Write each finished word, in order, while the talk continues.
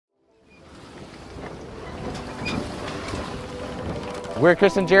We're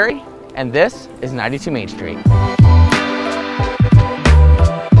Chris and Jerry, and this is 92 Main Street.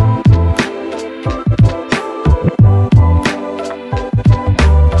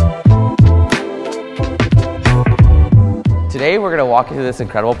 Today we're going to walk into this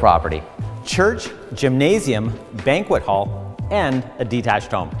incredible property. Church, gymnasium, banquet hall, and a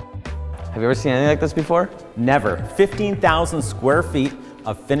detached home. Have you ever seen anything like this before? Never. 15,000 square feet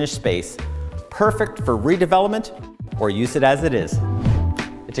of finished space. Perfect for redevelopment or use it as it is.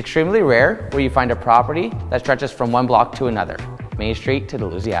 It's extremely rare where you find a property that stretches from one block to another, Main Street to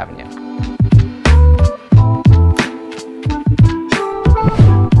Dalhousie Avenue.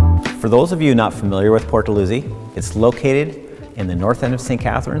 For those of you not familiar with Port Dalhousie, it's located in the north end of St.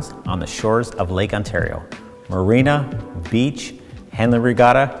 Catharines on the shores of Lake Ontario. Marina, beach, Henley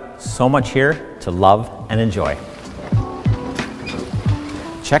Regatta, so much here to love and enjoy.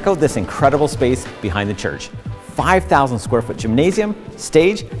 Check out this incredible space behind the church. 5,000 square foot gymnasium,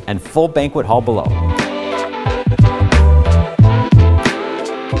 stage, and full banquet hall below.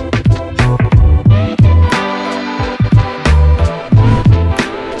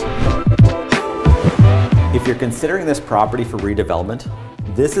 If you're considering this property for redevelopment,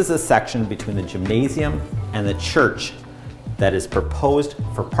 this is a section between the gymnasium and the church that is proposed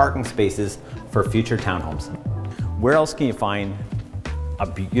for parking spaces for future townhomes. Where else can you find a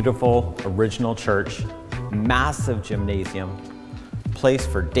beautiful original church, massive gymnasium, place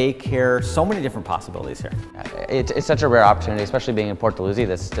for daycare, so many different possibilities here. It's such a rare opportunity, especially being in Port Dalhousie.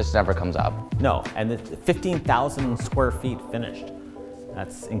 This never comes up. No, and it's 15,000 square feet finished.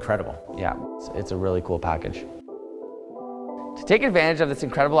 That's incredible. Yeah, it's a really cool package. To take advantage of this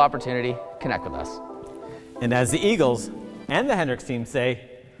incredible opportunity, connect with us. And as the Eagles and the Hendriks team say,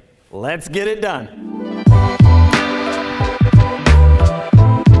 let's get it done.